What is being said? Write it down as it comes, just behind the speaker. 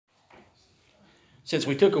Since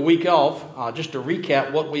we took a week off, just to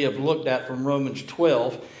recap what we have looked at from Romans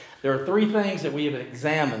 12, there are three things that we have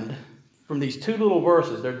examined from these two little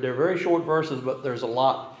verses. They're very short verses, but there's a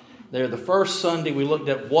lot there. The first Sunday we looked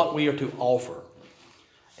at what we are to offer.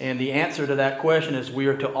 And the answer to that question is we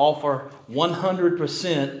are to offer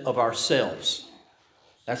 100% of ourselves.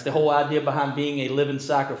 That's the whole idea behind being a living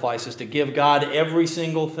sacrifice, is to give God every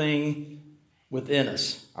single thing within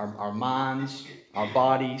us. Our minds, our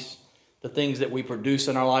bodies, the things that we produce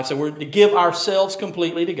in our life. So we're to give ourselves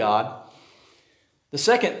completely to God. The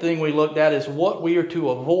second thing we looked at is what we are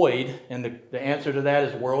to avoid, and the answer to that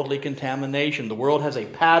is worldly contamination. The world has a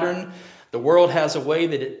pattern. The world has a way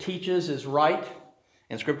that it teaches is right,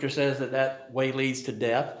 and Scripture says that way leads to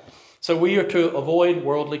death. So we are to avoid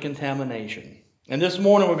worldly contamination. And this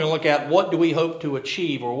morning we're going to look at what do we hope to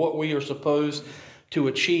achieve, or what we are supposed to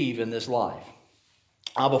achieve in this life.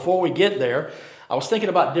 Before we get there, I was thinking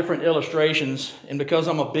about different illustrations, and because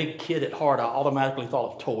I'm a big kid at heart, I automatically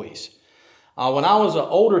thought of toys. When I was an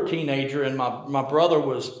older teenager and my brother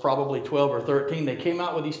was probably 12 or 13, they came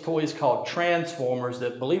out with these toys called Transformers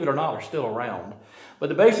that, believe it or not, are still around. But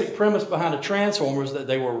the basic premise behind the Transformers is that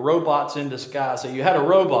they were robots in disguise. So you had a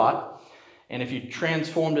robot, and if you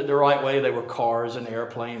transformed it the right way, they were cars and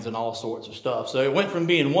airplanes and all sorts of stuff. So it went from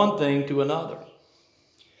being one thing to another.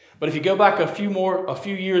 But if you go back a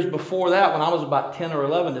few years before that, when I was about 10 or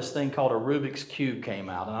 11, this thing called a Rubik's Cube came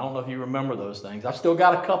out. And I don't know if you remember those things. I've still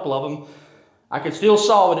got a couple of them. I can still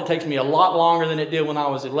solve it. It takes me a lot longer than it did when I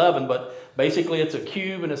was 11, but basically it's a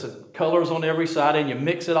cube and it's colors on every side, and you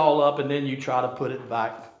mix it all up and then you try to put it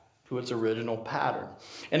back to its original pattern.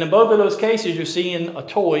 And in both of those cases, you're seeing a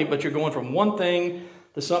toy, but you're going from one thing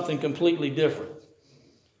to something completely different.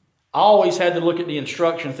 I always had to look at the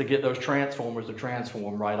instructions to get those Transformers to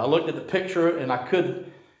transform right. I looked at the picture and I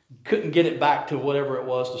couldn't get it back to whatever it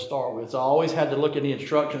was to start with. So I always had to look at the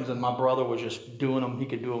instructions, and my brother was just doing them. He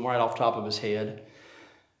could do them right off the top of his head.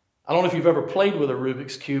 I don't know if you've ever played with a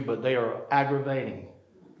Rubik's Cube, but they are aggravating.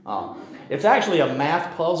 It's actually a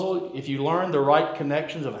math puzzle. If you learn the right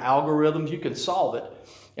connections of algorithms, you can solve it.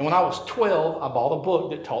 And when I was 12, I bought a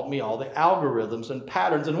book that taught me all the algorithms and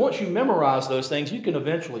patterns. And once you memorize those things, you can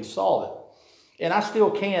eventually solve it. And I still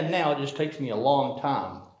can now. It just takes me a long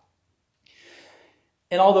time.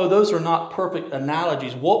 And although those are not perfect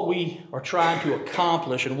analogies, what we are trying to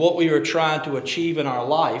accomplish and what we are trying to achieve in our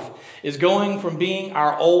life is going from being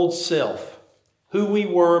our old self, who we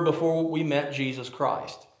were before we met Jesus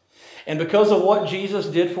Christ. And because of what Jesus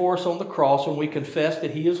did for us on the cross, when we confess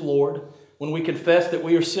that He is Lord, when we confess that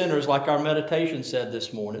we are sinners, like our meditation said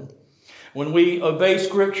this morning, when we obey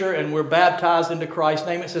Scripture and we're baptized into Christ's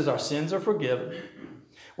name, it says our sins are forgiven.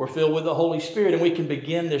 We're filled with the Holy Spirit, and we can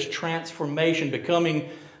begin this transformation, becoming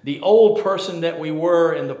the old person that we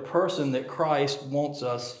were and the person that Christ wants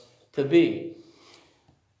us to be.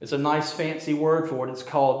 It's a nice fancy word for it. It's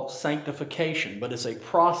called sanctification, but it's a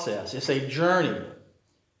process. It's a journey.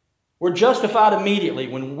 We're justified immediately.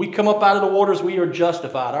 When we come up out of the waters, we are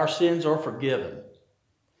justified. Our sins are forgiven.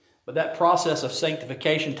 But that process of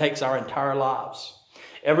sanctification takes our entire lives.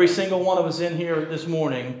 Every single one of us in here this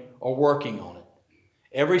morning are working on it.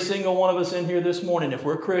 Every single one of us in here this morning, if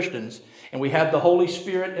we're Christians and we have the Holy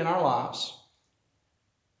Spirit in our lives,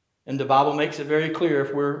 and the Bible makes it very clear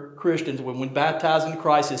if we're Christians, when we baptize in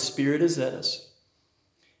Christ, His Spirit is in us.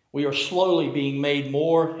 We are slowly being made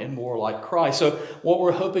more and more like Christ. So what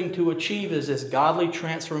we're hoping to achieve is this godly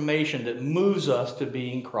transformation that moves us to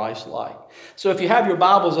being Christ-like. So if you have your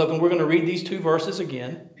Bibles open, we're going to read these two verses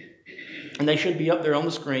again, and they should be up there on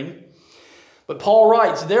the screen. But Paul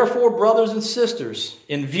writes, "Therefore, brothers and sisters,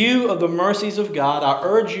 in view of the mercies of God, I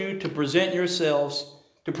urge you to present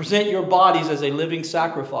your bodies as a living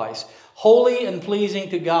sacrifice, holy and pleasing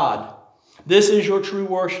to God. This is your true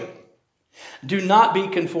worship. Do not be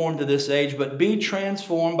conformed to this age, but be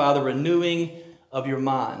transformed by the renewing of your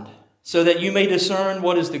mind, so that you may discern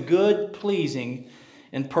what is the good, pleasing,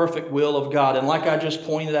 and perfect will of God." And like I just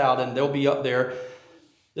pointed out, and they'll be up there,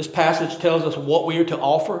 this passage tells us what we are to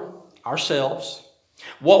offer ourselves,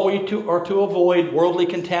 what we are to avoid worldly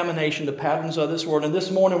contamination, the patterns of this world. And this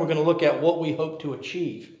morning we're going to look at what we hope to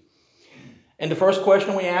achieve. And the first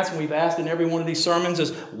question we ask, and we've asked in every one of these sermons,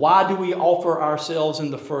 is why do we offer ourselves in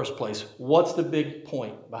the first place? What's the big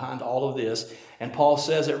point behind all of this? And Paul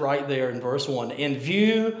says it right there in verse 1. In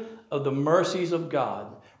view of the mercies of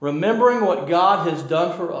God, remembering what God has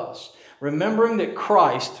done for us, remembering that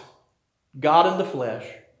Christ, God in the flesh,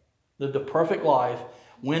 lived a perfect life,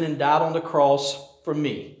 went and died on the cross for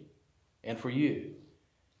me and for you.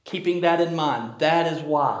 Keeping that in mind, that is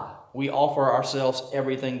why we offer ourselves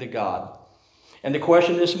everything to God. And the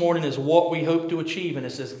question this morning is what we hope to achieve, and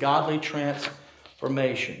it says godly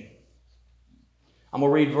transformation. I'm going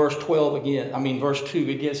to read verse 2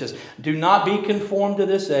 again. It says, "Do not be conformed to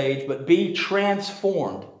this age, but be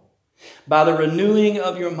transformed by the renewing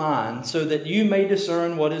of your mind, so that you may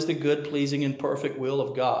discern what is the good, pleasing, and perfect will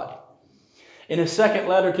of God." In his second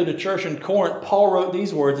letter to the church in Corinth, Paul wrote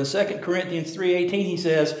these words. In 2 Corinthians 3:18, he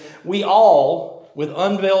says, "We all, with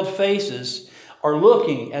unveiled faces, are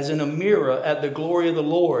looking as in a mirror at the glory of the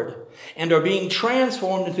Lord, and are being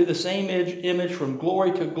transformed into the same image from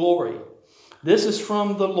glory to glory. This is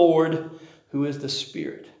from the Lord, who is the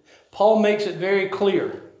Spirit." Paul makes it very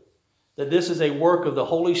clear that this is a work of the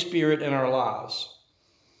Holy Spirit in our lives.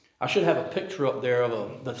 I should have a picture up there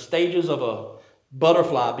of the stages of a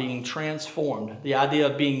butterfly being transformed. The idea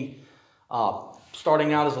of being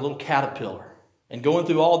starting out as a little caterpillar and going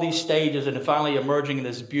through all these stages and finally emerging in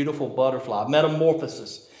this beautiful butterfly.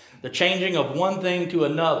 Metamorphosis, the changing of one thing to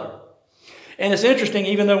another. And it's interesting,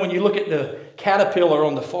 even though when you look at the caterpillar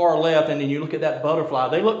on the far left and then you look at that butterfly,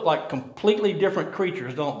 they look like completely different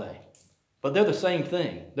creatures, don't they? But they're the same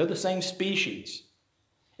thing. They're the same species.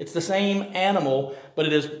 It's the same animal, but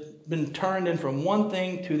it has been turned in from one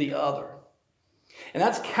thing to the other. And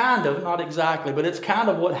that's kind of, not exactly, but it's kind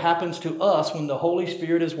of what happens to us when the Holy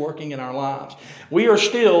Spirit is working in our lives. We are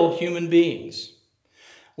still human beings.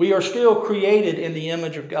 We are still created in the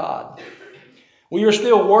image of God. We are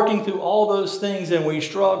still working through all those things and we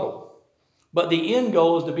struggle. But the end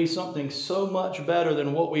goal is to be something so much better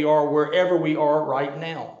than what we are wherever we are right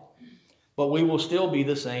now. But we will still be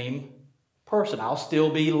the same person. I'll still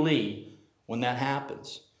be Lee when that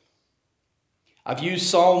happens. I've used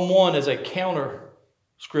Psalm 1 as a counter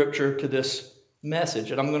scripture to this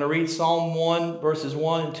message. And I'm going to read Psalm 1 verses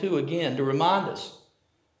 1 and 2 again to remind us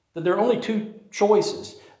that there are only two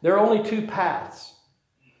choices. There are only two paths.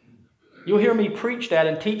 You'll hear me preach that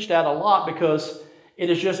and teach that a lot because it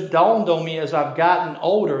has just dawned on me as I've gotten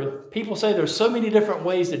older. People say there's so many different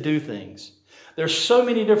ways to do things. There's so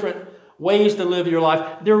many different ways to live your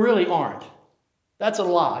life. There really aren't. That's a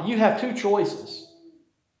lie. You have two choices.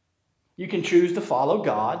 You can choose to follow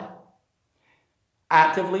God,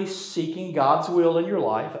 actively seeking God's will in your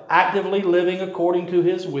life, actively living according to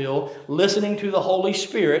His will, listening to the Holy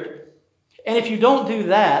Spirit. And if you don't do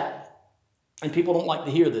that, and people don't like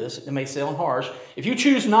to hear this, it may sound harsh. If you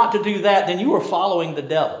choose not to do that, then you are following the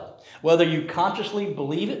devil. Whether you consciously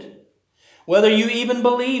believe it, whether you even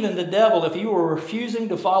believe in the devil, if you are refusing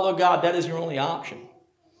to follow God, that is your only option.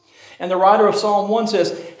 And the writer of Psalm 1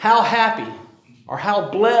 says, "How happy or how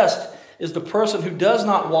blessed is the person who does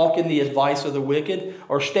not walk in the advice of the wicked,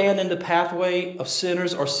 or stand in the pathway of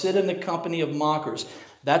sinners, or sit in the company of mockers."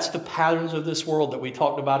 That's the patterns of this world that we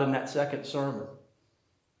talked about in that second sermon.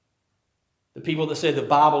 The people that say the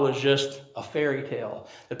Bible is just a fairy tale.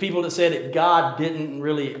 The people that said that God didn't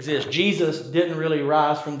really exist. Jesus didn't really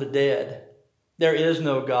rise from the dead. There is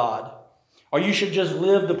no God. Or you should just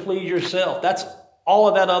live to please yourself. That's all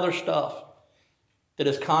of that other stuff that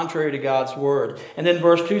is contrary to God's word. And then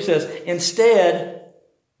verse 2 says, instead,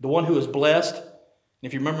 the one who is blessed, and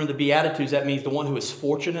if you remember the Beatitudes, that means the one who is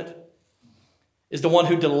fortunate, is the one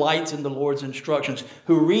who delights in the Lord's instructions,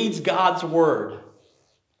 who reads God's word,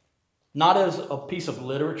 not as a piece of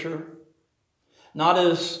literature, not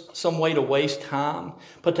as some way to waste time,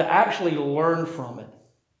 but to actually learn from it.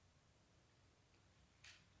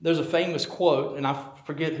 There's a famous quote, and I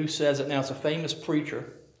forget who says it now. It's a famous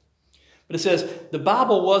preacher. But it says, the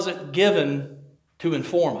Bible wasn't given to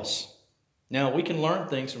inform us. Now, we can learn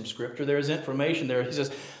things from Scripture. There is information there. He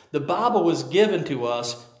says, the Bible was given to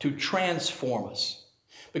us to transform us.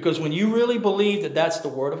 Because when you really believe that that's the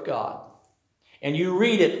Word of God, and you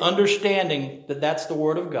read it understanding that that's the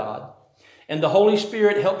Word of God, and the Holy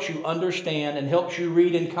Spirit helps you understand and helps you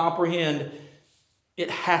read and comprehend, it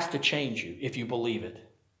has to change you if you believe it.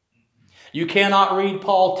 You cannot read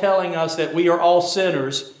Paul telling us that we are all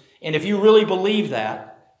sinners, and if you really believe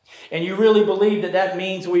that, and you really believe that that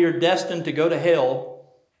means we are destined to go to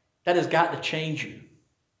hell, that has got to change you.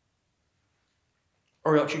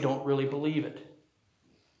 Or else you don't really believe it.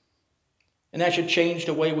 And that should change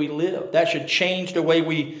the way we live. That should change the way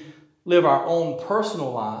we live our own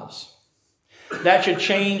personal lives. That should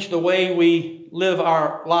change the way we live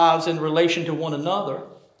our lives in relation to one another.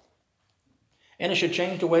 And it should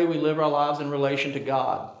change the way we live our lives in relation to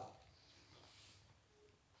God.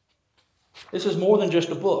 This is more than just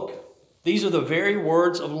a book. These are the very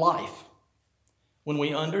words of life. When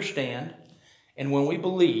we understand and when we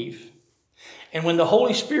believe, and when the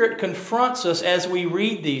Holy Spirit confronts us as we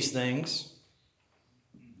read these things,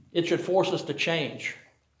 it should force us to change.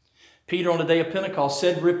 Peter on the day of Pentecost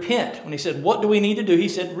said, repent. When he said, what do we need to do? He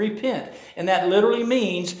said, repent. And that literally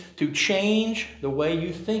means to change the way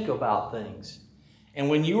you think about things. And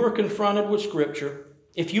when you are confronted with Scripture,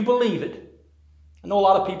 if you believe it, I know a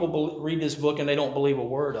lot of people read this book and they don't believe a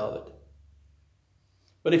word of it.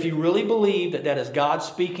 But if you really believe that that is God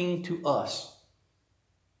speaking to us,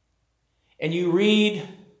 and you read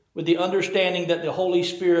with the understanding that the Holy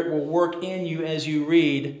Spirit will work in you as you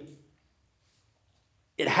read,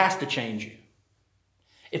 it has to change you.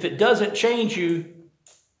 If it doesn't change you,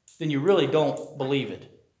 then you really don't believe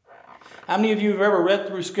it. How many of you have ever read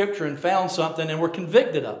through Scripture and found something and were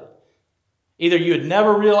convicted of it? Either you had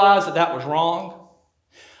never realized that that was wrong,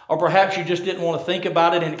 or perhaps you just didn't want to think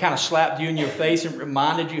about it and it kind of slapped you in your face and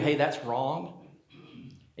reminded you, hey, that's wrong.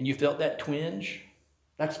 And you felt that twinge.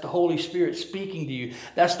 That's the Holy Spirit speaking to you.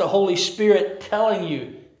 That's the Holy Spirit telling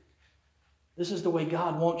you, this is the way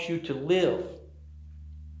God wants you to live.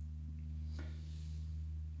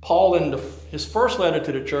 Paul, in his first letter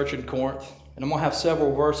to the church in Corinth, and I'm going to have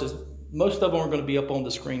several verses. Most of them are going to be up on the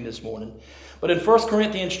screen this morning. But in 1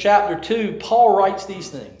 Corinthians chapter 2, Paul writes these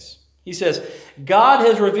things. He says, God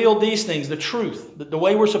has revealed these things, the truth, the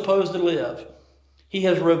way we're supposed to live. He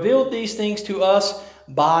has revealed these things to us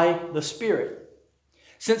by the Spirit.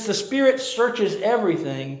 Since the Spirit searches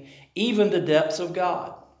everything, even the depths of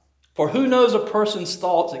God. For who knows a person's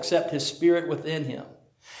thoughts except his spirit within him?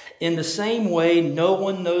 In the same way, no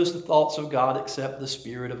one knows the thoughts of God except the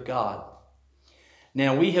Spirit of God.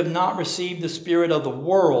 Now, we have not received the spirit of the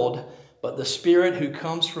world, but the Spirit who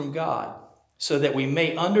comes from God, so that we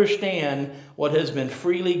may understand what has been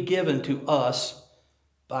freely given to us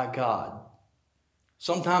by God.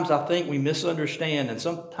 Sometimes I think we misunderstand, and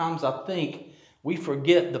sometimes I think we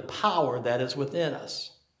forget the power that is within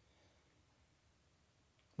us.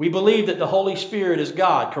 We believe that the Holy Spirit is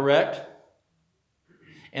God, correct?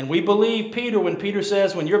 And we believe Peter when Peter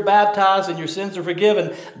says, when you're baptized and your sins are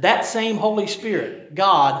forgiven, that same Holy Spirit,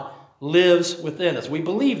 God, lives within us. We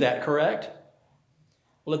believe that, correct?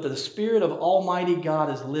 Well, if the Spirit of Almighty God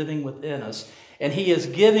is living within us, and He is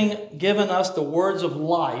given us the words of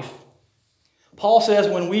life, Paul says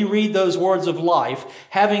when we read those words of life,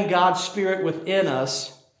 having God's Spirit within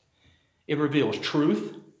us, it reveals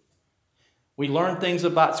truth. We learn things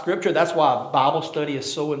about Scripture. That's why Bible study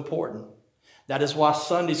is so important. That is why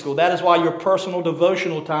Sunday school, that is why your personal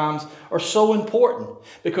devotional times are so important,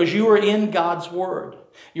 because you are in God's Word.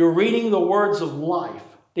 You're reading the words of life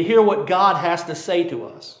to hear what God has to say to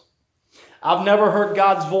us. I've never heard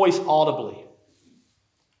God's voice audibly.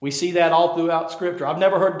 We see that all throughout Scripture. I've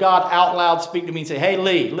never heard God out loud speak to me and say, hey,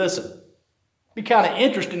 Lee, listen. It'd be kind of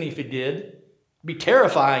interesting if He did. It'd be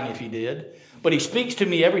terrifying if He did. But He speaks to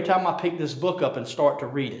me every time I pick this book up and start to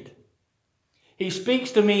read it. He speaks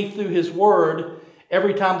to me through His Word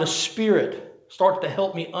every time the Spirit starts to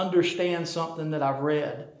help me understand something that I've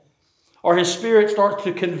read. Or His Spirit starts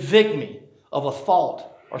to convict me of a thought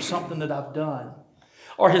or something that I've done.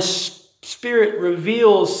 Or His Spirit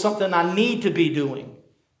reveals something I need to be doing.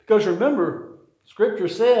 Because remember, Scripture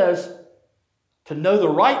says to know the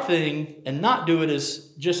right thing and not do it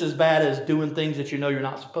is just as bad as doing things that you know you're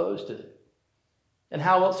not supposed to. And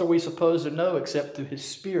how else are we supposed to know except through His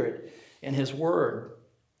Spirit and His Word?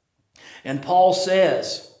 And Paul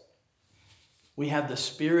says we have the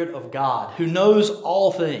Spirit of God who knows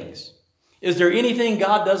all things. Is there anything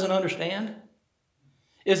God doesn't understand?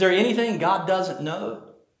 Is there anything God doesn't know?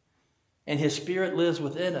 And His Spirit lives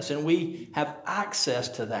within us, and we have access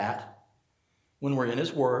to that when we're in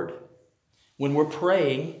His Word, when we're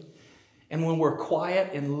praying, and when we're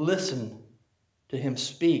quiet and listen to Him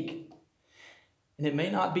speak. And it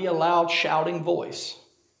may not be a loud shouting voice,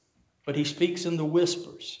 but He speaks in the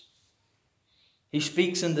whispers. He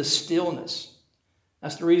speaks in the stillness.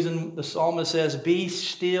 That's the reason the psalmist says, be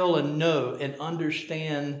still and know and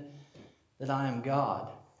understand that I am God.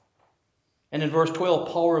 And in verse 12,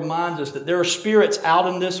 Paul reminds us that there are spirits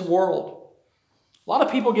out in this world. A lot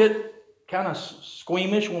of people get kind of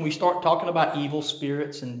squeamish when we start talking about evil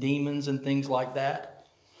spirits and demons and things like that.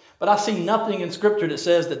 But I see nothing in Scripture that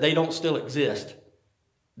says that they don't still exist.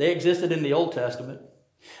 They existed in the Old Testament.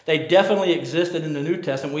 They definitely existed in the New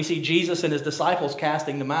Testament. We see Jesus and His disciples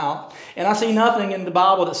casting them out. And I see nothing in the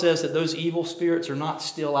Bible that says that those evil spirits are not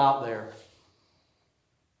still out there.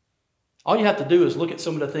 All you have to do is look at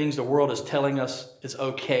some of the things the world is telling us is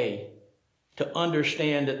okay to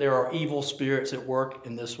understand that there are evil spirits at work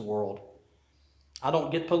in this world. I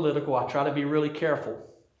don't get political. I try to be really careful.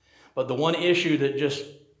 But the one issue that just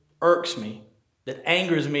irks me, that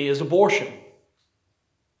angers me, is abortion.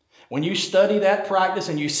 When you study that practice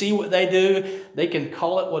and you see what they do, they can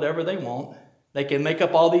call it whatever they want. They can make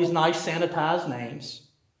up all these nice sanitized names.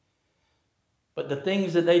 But the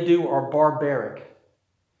things that they do are barbaric.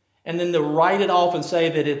 And then to write it off and say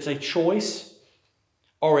that it's a choice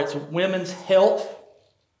or it's women's health,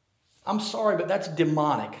 I'm sorry, but that's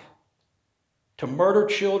demonic. To murder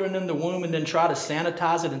children in the womb and then try to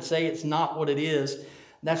sanitize it and say it's not what it is,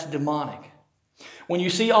 that's demonic. When you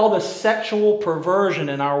see all the sexual perversion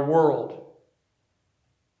in our world,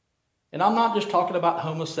 and I'm not just talking about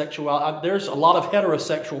homosexuality, there's a lot of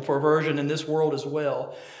heterosexual perversion in this world as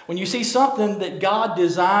well. When you see something that God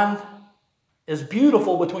designed as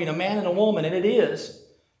beautiful between a man and a woman, and it is,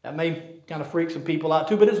 that may kind of freak some people out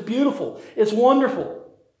too, but it's beautiful, it's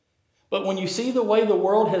wonderful. But when you see the way the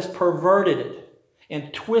world has perverted it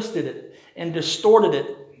and twisted it and distorted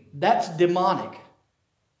it, that's demonic.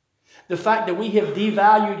 The fact that we have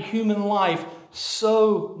devalued human life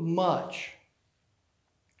so much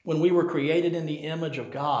when we were created in the image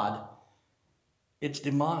of God, it's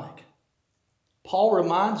demonic. Paul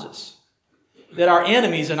reminds us that our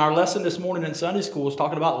enemies, in our lesson this morning in Sunday school, is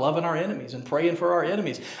talking about loving our enemies and praying for our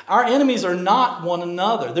enemies. Our enemies are not one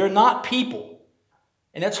another. They're not people.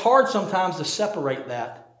 And it's hard sometimes to separate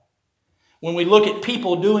that when we look at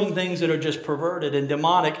people doing things that are just perverted and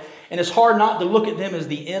demonic. And it's hard not to look at them as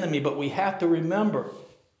the enemy, but we have to remember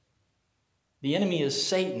the enemy is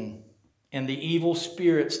Satan and the evil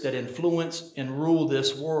spirits that influence and rule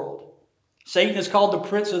this world. Satan is called the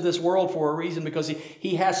prince of this world for a reason, because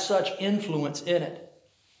he has such influence in it.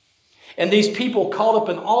 And these people caught up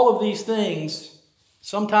in all of these things,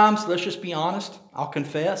 sometimes, let's just be honest, I'll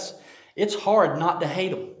confess, it's hard not to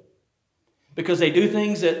hate them, because they do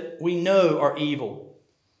things that we know are evil,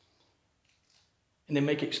 and they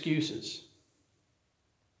make excuses,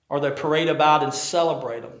 or they parade about and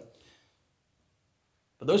celebrate them.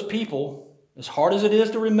 But those people, as hard as it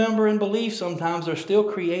is to remember and believe sometimes, they're still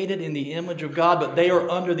created in the image of God, but they are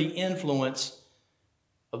under the influence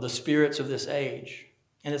of the spirits of this age.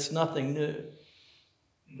 And it's nothing new.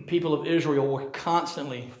 The people of Israel were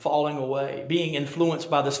constantly falling away, being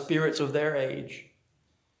influenced by the spirits of their age,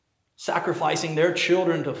 sacrificing their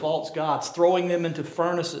children to false gods, throwing them into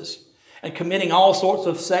furnaces, and committing all sorts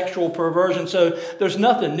of sexual perversion. So there's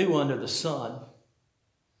nothing new under the sun.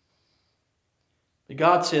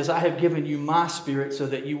 God says, I have given you my spirit so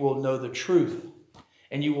that you will know the truth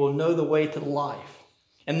and you will know the way to life.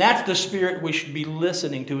 And that's the spirit we should be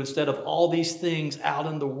listening to instead of all these things out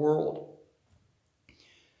in the world.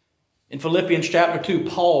 In Philippians chapter 2,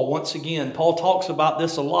 Paul talks about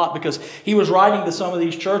this a lot, because he was writing to some of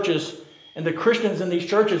these churches, and the Christians in these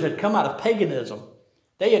churches had come out of paganism.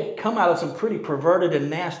 They had come out of some pretty perverted and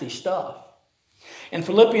nasty stuff. In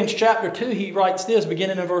Philippians chapter 2, he writes this,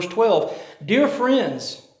 beginning in verse 12. Dear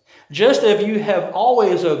friends, just as you have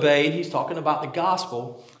always obeyed, he's talking about the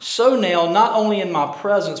gospel, so now, not only in my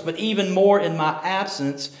presence, but even more in my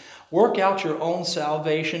absence, work out your own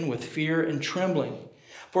salvation with fear and trembling.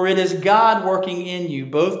 For it is God working in you,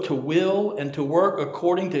 both to will and to work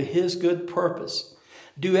according to his good purpose.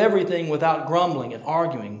 Do everything without grumbling and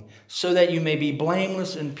arguing, so that you may be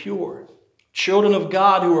blameless and pure, children of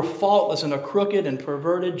God who are faultless in a crooked and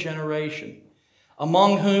perverted generation,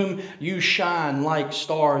 among whom you shine like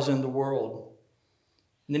stars in the world.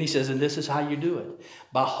 And then he says, and this is how you do it,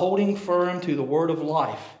 by holding firm to the word of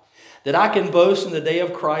life, that I can boast in the day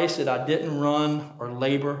of Christ that I didn't run or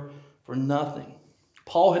labor for nothing.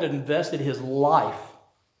 Paul had invested his life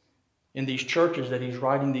in these churches that he's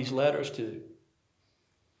writing these letters to.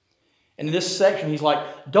 And in this section, he's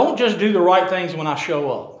like, don't just do the right things when I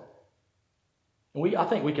show up. And I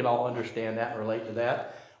think we can all understand that and relate to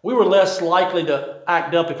that. We were less likely to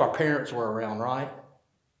act up if our parents were around, right?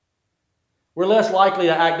 We're less likely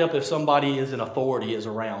to act up if somebody in authority is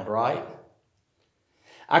around, right?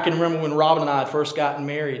 I can remember when Robin and I had first gotten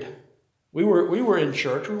married. We were in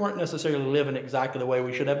church. We weren't necessarily living exactly the way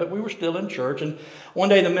we should have, but we were still in church. And one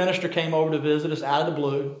day the minister came over to visit us out of the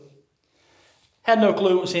blue. Had no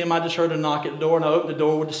clue it was him. I just heard a knock at the door, and I opened the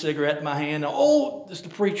door with a cigarette in my hand. And, oh, it's the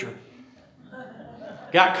preacher.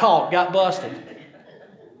 Got caught, got busted.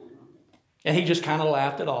 And he just kind of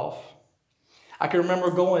laughed it off. I can remember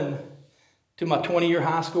going to my 20-year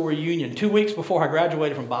high school reunion 2 weeks before I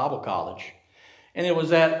graduated from Bible college. And it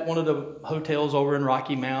was at one of the hotels over in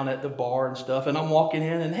Rocky Mount at the bar and stuff. And I'm walking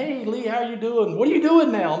in and, hey, Lee, how you doing? What are you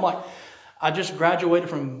doing now? I'm like, I'm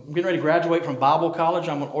getting ready to graduate from Bible college.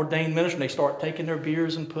 I'm an ordained minister. And they start taking their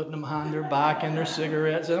beers and putting them behind their bike and their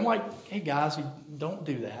cigarettes. And I'm like, hey, guys, don't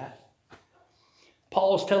do that.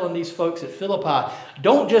 Paul's telling these folks at Philippi,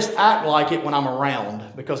 don't just act like it when I'm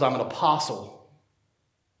around because I'm an apostle.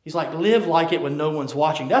 He's like, live like it when no one's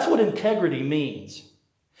watching. That's what integrity means.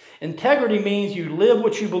 Integrity means you live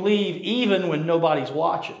what you believe even when nobody's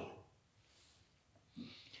watching.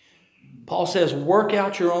 Paul says, work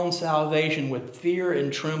out your own salvation with fear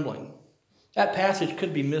and trembling. That passage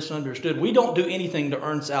could be misunderstood. We don't do anything to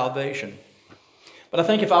earn salvation. But I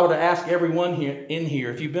think if I were to ask everyone in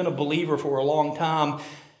here, if you've been a believer for a long time,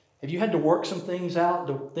 have you had to work some things out,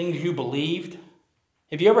 the things you believed?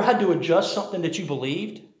 Have you ever had to adjust something that you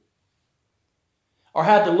believed? Or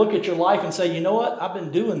had to look at your life and say, you know what, I've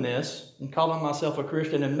been doing this and calling myself a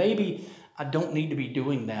Christian, and maybe I don't need to be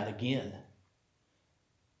doing that again.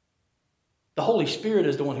 The Holy Spirit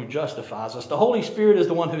is the one who justifies us. The Holy Spirit is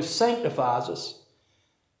the one who sanctifies us.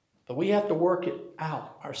 But we have to work it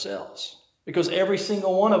out ourselves. Because every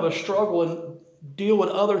single one of us struggle and deal with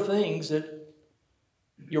other things that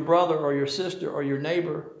your brother or your sister or your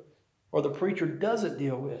neighbor or the preacher doesn't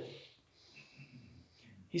deal with.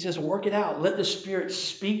 He says, work it out. Let the Spirit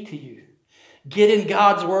speak to you. Get in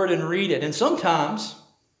God's Word and read it. And sometimes,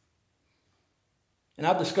 and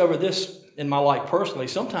I've discovered this in my life personally,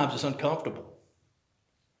 sometimes it's uncomfortable.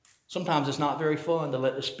 Sometimes it's not very fun to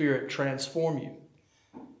let the Spirit transform you.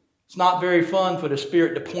 It's not very fun for the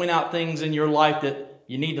Spirit to point out things in your life that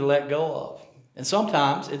you need to let go of. And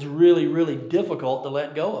sometimes it's really, really difficult to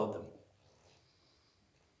let go of them.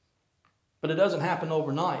 But it doesn't happen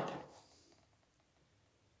overnight.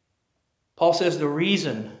 Paul says the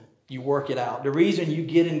reason you work it out, the reason you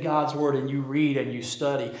get in God's Word and you read and you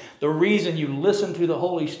study, the reason you listen to the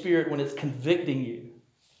Holy Spirit when it's convicting you,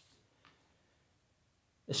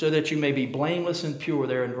 is so that you may be blameless and pure,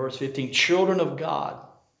 there in verse 15, children of God.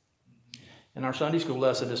 In our Sunday school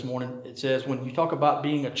lesson this morning, it says when you talk about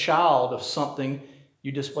being a child of something,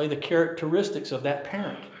 you display the characteristics of that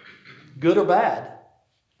parent, good or bad.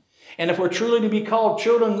 And if we're truly to be called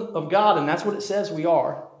children of God, and that's what it says we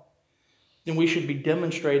are, then we should be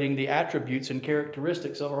demonstrating the attributes and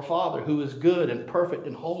characteristics of our Father, who is good and perfect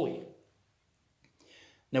and holy.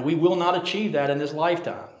 Now, we will not achieve that in this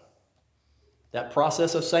lifetime. That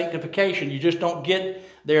process of sanctification, you just don't get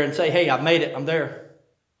there and say, hey, I've made it, I'm there.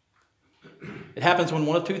 It happens when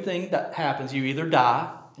one of two things that happens. You either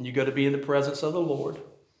die and you go to be in the presence of the Lord,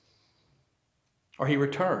 or He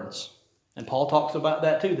returns. And Paul talks about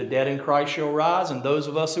that too. The dead in Christ shall rise, and those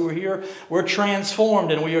of us who are here, we're transformed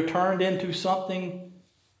and we are turned into something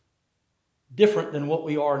different than what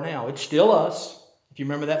we are now. It's still us. If you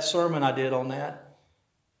remember that sermon I did on that.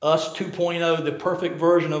 Us 2.0, the perfect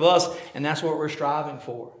version of us, and that's what we're striving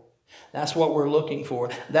for. That's what we're looking for.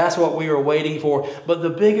 That's what we are waiting for. But the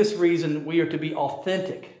biggest reason we are to be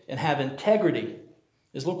authentic and have integrity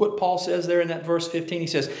is, look what Paul says there in that verse 15. He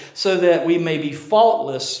says, so that we may be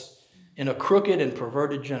faultless in a crooked and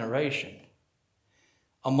perverted generation,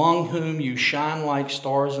 among whom you shine like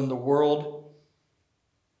stars in the world.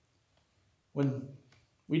 When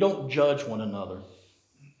we don't judge one another.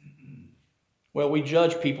 Well, we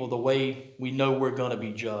judge people the way we know we're going to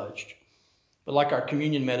be judged. But like our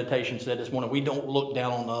communion meditation said this morning, we don't look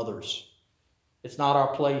down on others. It's not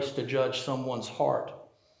our place to judge someone's heart.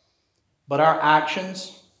 But our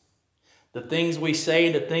actions, the things we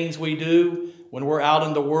say, the things we do, when we're out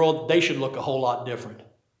in the world, they should look a whole lot different.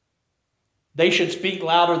 They should speak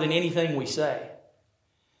louder than anything we say.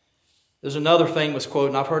 There's another famous quote,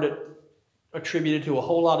 and I've heard it attributed to a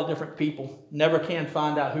whole lot of different people. Never can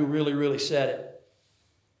find out who really said it.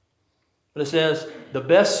 But it says, the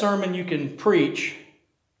best sermon you can preach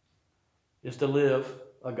is to live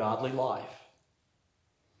a godly life.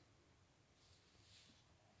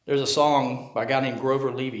 There's a song by a guy named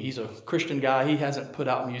Grover Levy. He's a Christian guy. He hasn't put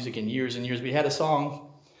out music in years and years, but he had a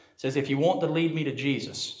song that says, if you want to lead me to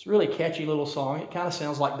Jesus. It's a really catchy little song. It kind of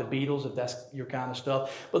sounds like the Beatles, if that's your kind of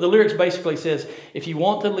stuff. But the lyrics basically says, if you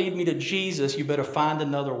want to lead me to Jesus, you better find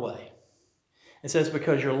another way. It says,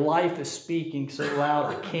 because your life is speaking so loud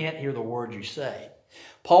I can't hear the words you say.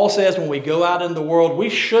 Paul says when we go out in the world, we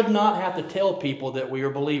should not have to tell people that we are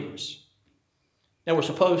believers. Now, we're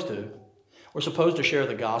supposed to. We're supposed to share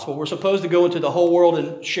the gospel. We're supposed to go into the whole world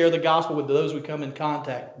and share the gospel with those we come in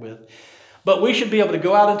contact with. But we should be able to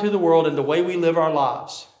go out into the world and the way we live our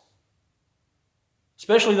lives,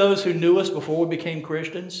 especially those who knew us before we became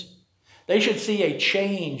Christians, they should see a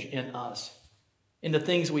change in us, in the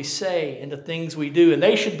things we say, in the things we do. And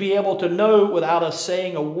they should be able to know without us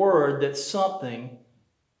saying a word that something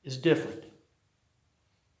is different.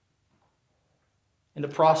 In the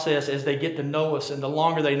process, as they get to know us, and the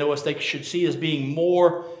longer they know us, they should see us being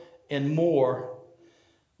more and more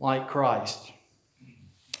like Christ.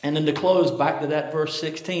 And then to close, back to that verse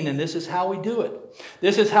 16, and this is how we do it.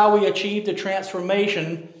 This is how we achieve the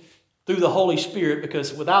transformation through the Holy Spirit,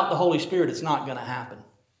 because without the Holy Spirit, it's not going to happen.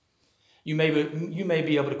 You may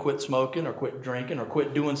be able to quit smoking or quit drinking or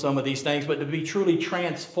quit doing some of these things, but to be truly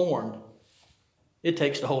transformed, it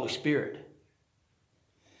takes the Holy Spirit.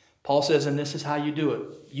 Paul says, and this is how you do it.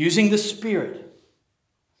 Using the Spirit.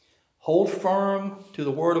 Hold firm to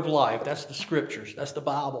the word of life. That's the scriptures. That's the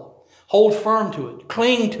Bible. Hold firm to it.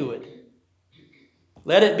 Cling to it.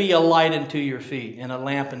 Let it be a light unto your feet and a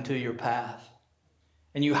lamp unto your path.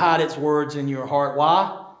 And you hide its words in your heart.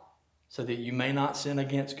 Why? So that you may not sin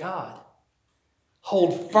against God.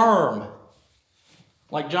 Hold firm.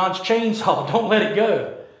 Like John's chainsaw. Don't let it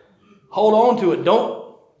go. Hold on to it.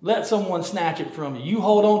 Don't let someone snatch it from you. You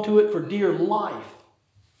hold on to it for dear life.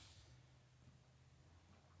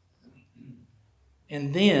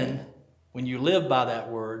 And then, when you live by that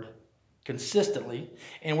word consistently,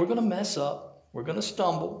 and we're going to mess up, we're going to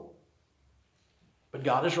stumble, but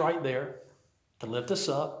God is right there to lift us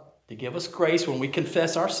up, to give us grace when we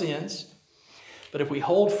confess our sins. But if we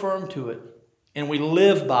hold firm to it and we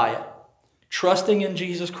live by it, trusting in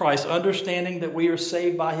Jesus Christ, understanding that we are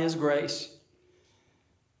saved by His grace,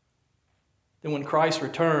 then when Christ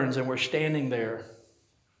returns and we're standing there,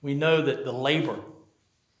 we know that the labor,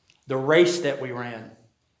 the race that we ran,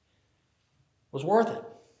 was worth it.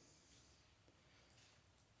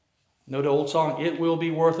 Know the old song, it will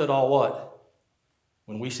be worth it all what?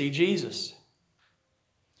 When we see Jesus.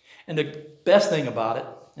 And the best thing about it,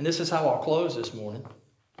 and this is how I'll close this morning,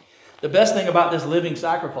 the best thing about this living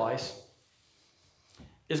sacrifice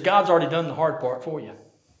is God's already done the hard part for you.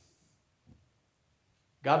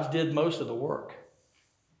 God's did most of the work.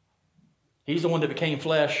 He's the one that became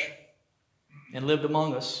flesh and lived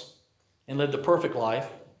among us and lived a perfect life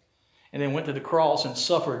and then went to the cross and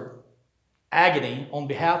suffered agony on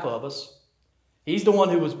behalf of us. He's the one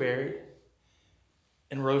who was buried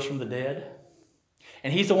and rose from the dead.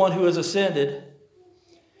 And He's the one who has ascended.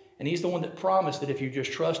 And He's the one that promised that if you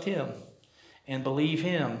just trust Him and believe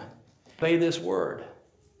Him, obey this word,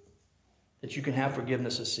 that you can have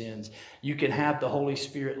forgiveness of sins. You can have the Holy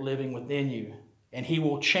Spirit living within you. And He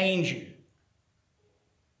will change you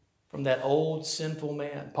from that old sinful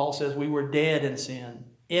man. Paul says we were dead in sin,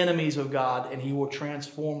 enemies of God, and He will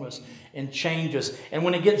transform us and change us. And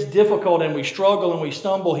when it gets difficult and we struggle and we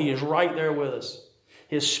stumble, He is right there with us.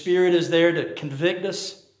 His Spirit is there to convict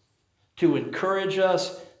us, to encourage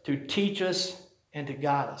us, to teach us, and to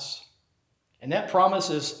guide us. And that promise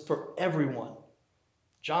is for everyone.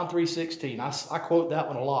 John 3:16. I quote that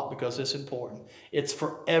one a lot because it's important. It's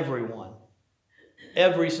for everyone.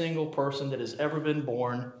 Every single person that has ever been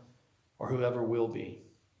born or whoever will be.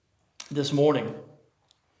 This morning,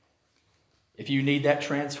 if you need that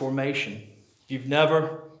transformation, if you've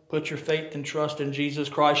never put your faith and trust in Jesus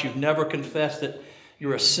Christ, you've never confessed that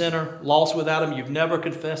you're a sinner, lost without Him, you've never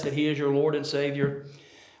confessed that He is your Lord and Savior,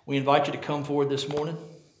 we invite you to come forward this morning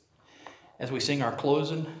as we sing our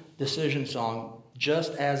closing decision song,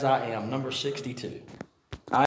 Just As I Am, number 62.